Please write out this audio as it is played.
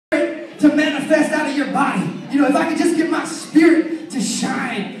to manifest out of your body. You know, if I could just get my spirit to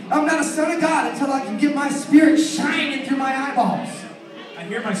shine. I'm not a son of God until I can get my spirit shining through my eyeballs. I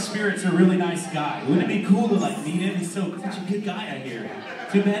hear my spirit's a really nice guy. Wouldn't it be cool to like meet him? He's such a good guy, I hear.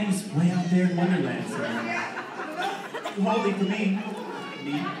 Too bad he's way out there in Wonderland. Too holy for me.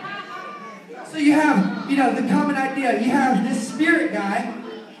 So you have, you know, the common idea. You have this spirit guy.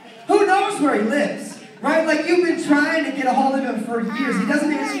 Who knows where he lives, right? Like you've been trying to get a hold of him for years. He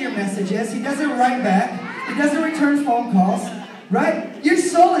doesn't answer your messages. He doesn't write back. He doesn't return phone calls, right? Your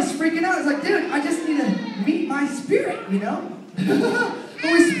soul is freaking out. It's like, dude, I just need to meet my spirit, you know?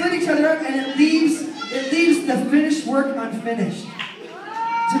 But we split each other up, and it leaves the finished work unfinished.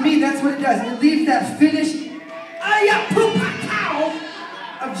 To me, that's what it does. It leaves that finished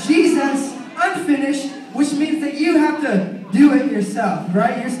of Jesus unfinished, which means that you have to do it yourself,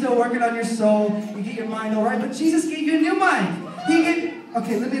 right? You're still working on your soul. You get your mind all right, but Jesus gave you a new mind.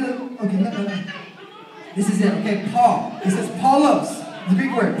 This is it, okay? Paul. It says Paulos, the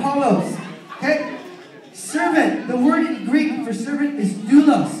Greek word, Paulos, okay? Servant, the word in Greek for servant is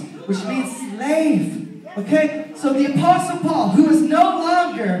doulos, which means slave, okay? So the Apostle Paul, who is no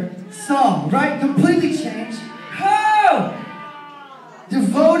longer Saul, right? Completely changed. Oh!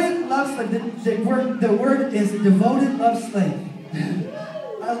 Devoted love slave. The word is devoted love slave.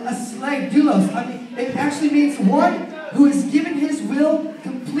 A slave, doulos. I mean, it actually means one who has given his will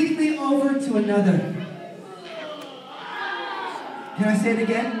completely over to another. Can I say it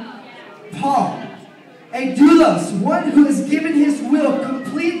again? Paul, a doulos, one who has given his will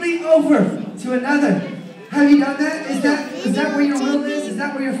completely over to another. Have you done that? Is that where your will is? Is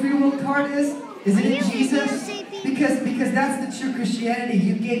that where your free will card is? Is it in Jesus? Because that's the true Christianity.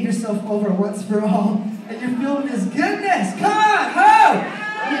 You gave yourself over once for all, and you're filled with His goodness. Come on, ho!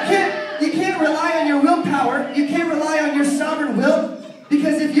 You can't rely on your willpower. You can't rely on your sovereign will,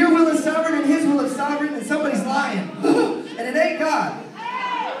 because if your will is sovereign and His will is sovereign, then somebody's lying, and it ain't God.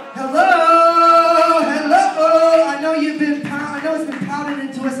 Hello. I know it's been pounded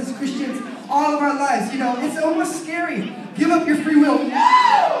into us as Christians all of our lives. You know, it's almost scary. Give up your free will.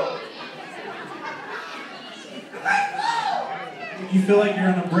 No! You feel like you're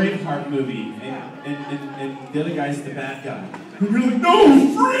in a Braveheart movie, and the other guy's the bad guy. And you're like, no,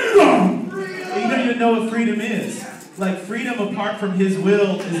 freedom! You don't even know what freedom is. Like, freedom apart from His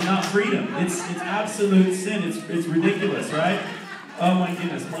will is not freedom. It's absolute sin. It's ridiculous, right? Oh my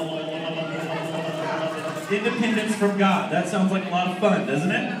goodness. Independence from God. That sounds like a lot of fun,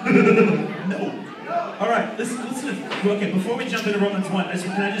 doesn't it? No. All right, listen. Okay, before we jump into Romans 1,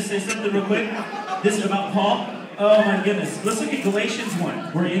 can I just say something real quick? This is about Paul. Oh my goodness. Let's look at Galatians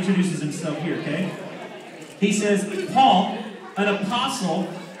 1, where he introduces himself here, okay? He says, Paul, an apostle,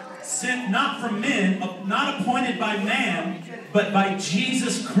 sent not from men, not appointed by man, but by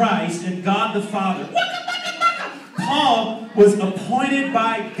Jesus Christ and God the Father. Paul was appointed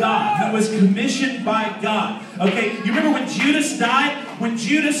by God. He was commissioned by God. Okay, you remember when Judas died? When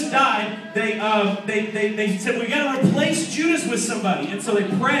Judas died, they said, we got to replace Judas with somebody. And so they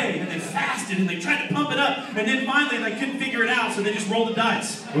prayed and they fasted and they tried to pump it up. And then finally they couldn't figure it out, so they just rolled the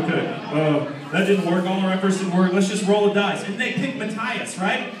dice. Okay, that didn't work. All our efforts didn't work. Let's just roll the dice. And they picked Matthias,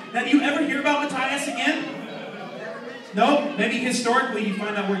 right? Now, do you ever hear about Matthias again? No? Maybe historically you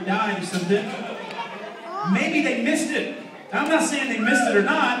find out where he died or something. Maybe they missed it. I'm not saying they missed it or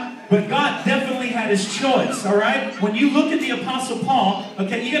not, but God definitely had His choice, all right? When you look at the Apostle Paul,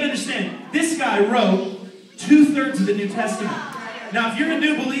 okay, you got to understand, this guy wrote 2/3 of the New Testament. Now, if you're a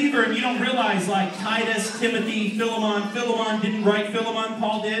new believer and you don't realize, like Titus, Timothy, Philemon didn't write Philemon,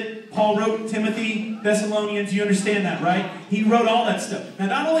 Paul did. Paul wrote Timothy, Thessalonians, you understand that, right? He wrote all that stuff. Now,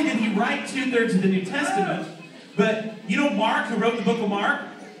 not only did he write 2/3 of the New Testament, but you know Mark, who wrote the book of Mark?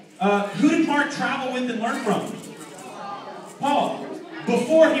 Who did Mark travel with and learn from? Paul,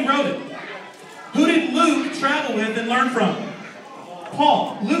 before he wrote it. Who did Luke travel with and learn from?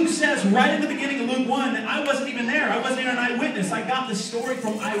 Paul. Luke says right in the beginning of Luke 1 that I wasn't even there. I wasn't even an eyewitness. I got the story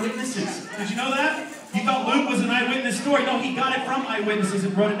from eyewitnesses. Did you know that? You thought Luke was an eyewitness story. No, he got it from eyewitnesses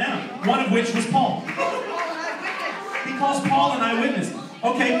and wrote it down. One of which was Paul. He calls Paul an eyewitness.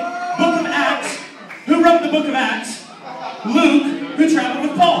 Okay, book of Acts. Who wrote the book of Acts? Luke, who traveled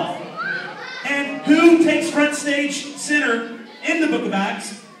with Paul. And who takes front stage center in the book of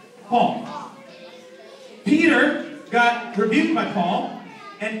Acts? Paul. Peter got rebuked by Paul,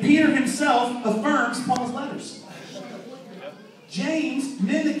 and Peter himself affirms Paul's letters. James,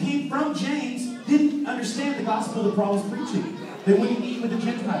 men that came from James, didn't understand the gospel that Paul was preaching. They wouldn't eat with the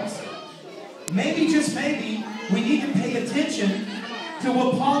Gentiles. Maybe, just maybe, we need to pay attention to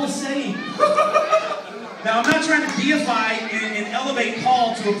what Paul is saying. Now, I'm not trying to deify and elevate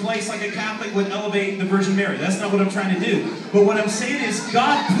Paul to a place like a Catholic would elevate the Virgin Mary. That's not what I'm trying to do. But what I'm saying is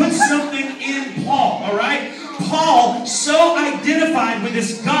God put something in Paul, all right? Paul so identified with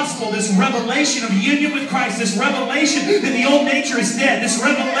this gospel, this revelation of union with Christ, this revelation that the old nature is dead, this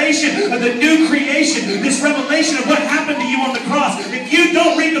revelation of the new creation, this revelation of what happened to you on the cross. If you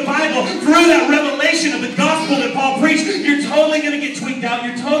don't read the Bible through that revelation of the gospel that Paul preached, you're totally going to get tweaked out.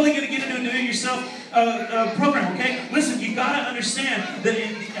 You're totally going to get into a do-it-yourself program, okay? Listen, you got to understand that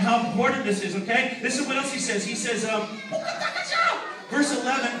how important this is, okay? This is what else he says. He says, verse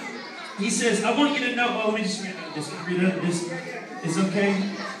 11, he says, I want you to know, let me just read it. This is okay.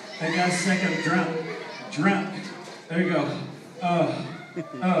 I got a second. Drunk. There you go. Go.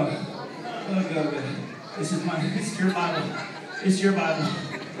 This is it's your Bible. It's your Bible.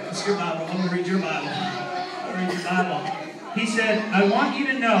 It's your Bible. I'm going to read your Bible. Read your Bible. He said, I want you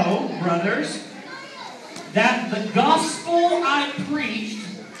to know, brothers, that the gospel I preached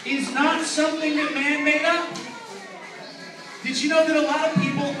is not something that man made up. Did you know that a lot of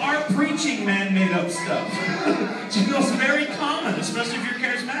people are preaching man-made up stuff? You know, it's very common, especially if you're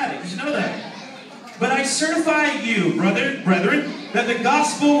charismatic. Did you know that? But I certify you, brethren, that the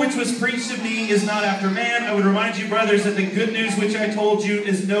gospel which was preached of me is not after man. I would remind you, brothers, that the good news which I told you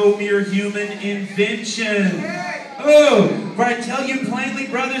is no mere human invention. Oh, for I tell you plainly,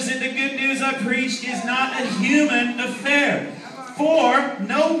 brothers, that the good news I preached is not a human affair. For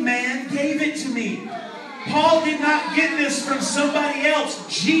no man gave it to me. Paul did not get this from somebody else.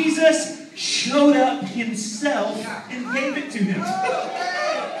 Jesus showed up himself and gave it to him.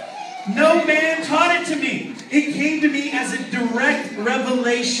 No man taught it to me. It came to me as a direct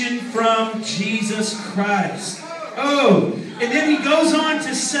revelation from Jesus Christ. Oh, and then he goes on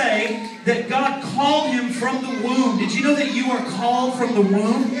to say that God called him from the womb. Did you know that you are called from the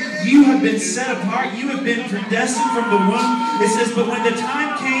womb? You have been set apart. You have been predestined from the womb. It says, but when the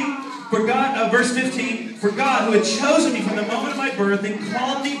time came, for God, verse 15, for God who had chosen me from the moment of my birth and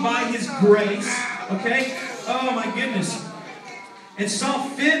called me by his grace, okay? Oh my goodness. And saw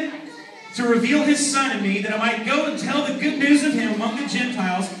fit to reveal his son in me that I might go and tell the good news of him among the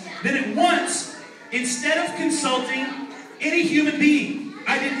Gentiles, then at once, instead of consulting any human being,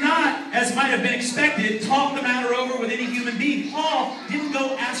 I did not, as might have been expected, talk the matter over with any human being. Paul didn't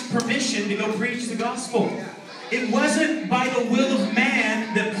go ask permission to go preach the gospel. It wasn't by the will of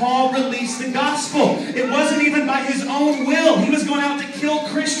man that Paul released the gospel. It wasn't even by his own will. He was going out to kill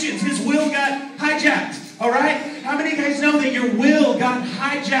Christians. His will got hijacked. All right? How many of you guys know that your will got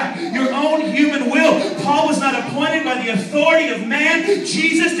hijacked? Your own human will. Paul was not appointed by the authority of man.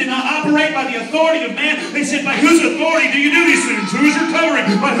 Jesus did not operate by the authority of man. They said, by whose authority do you do these things? Who's your covering?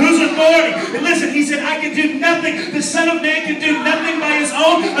 By whose authority? And listen, he said, I can do nothing. The Son of Man can do nothing by his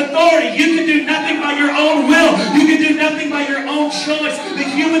own authority. You can do nothing by your own will. You can do nothing by your own choice. The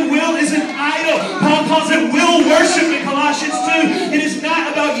human will is an idol. Paul calls it will worship in Colossians 2. It is not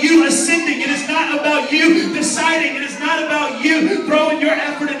about you ascending. It is not about you deciding. It is not about you throwing your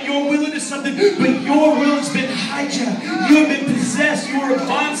effort and your will into something, but your will has been hijacked. You have been possessed. You are a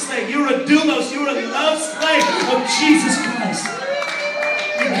bond slave. You are a doulos. You are a love slave of Jesus Christ.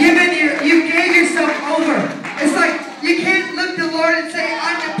 You gave yourself over. It's like you can't look to the Lord and say,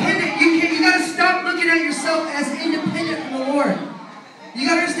 I'm dependent. You got to stop looking at yourself as independent from the Lord. You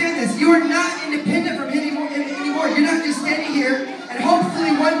got to understand this. You are not independent from Him anymore. You're not just standing here and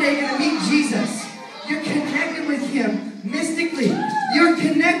hopefully one day going to meet Jesus. You're connected with Him mystically. You're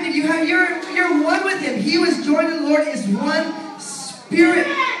connected. You're one with Him. He who is joined to the Lord is one spirit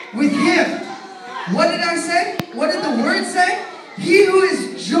with Him. What did I say? What did the Word say? He who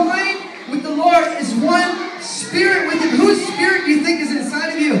is joined with the Lord is one spirit with Him. Whose spirit do you think is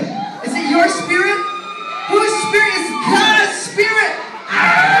inside of you? Is it your spirit? Whose spirit is God's spirit?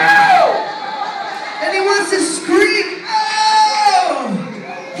 Oh! And He wants to scream, oh!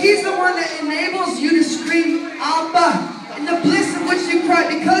 He's the one that enables you to scream, Abba, in the bliss of which you cry,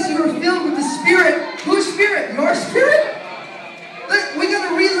 because you are filled with the Spirit. Whose spirit? Your spirit? Look, we got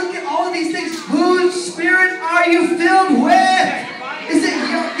to relook at all of these things. Whose spirit are you filled with?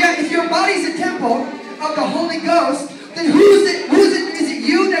 If your body's a temple of the Holy Ghost, then who's it? Is it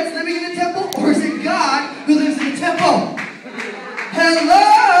you that's living in the temple, or is it God who lives in the temple? Hello!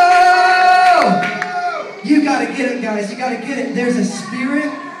 You got to get it, guys. You got to get it. There's a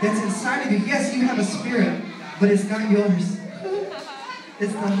spirit that's inside of you. Yes, you have a spirit, but it's not yours.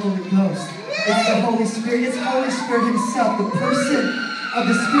 It's the Holy Ghost. It's the Holy Spirit. It's Holy Spirit Himself, the person of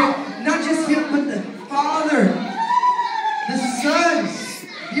the Spirit. Not just Him, but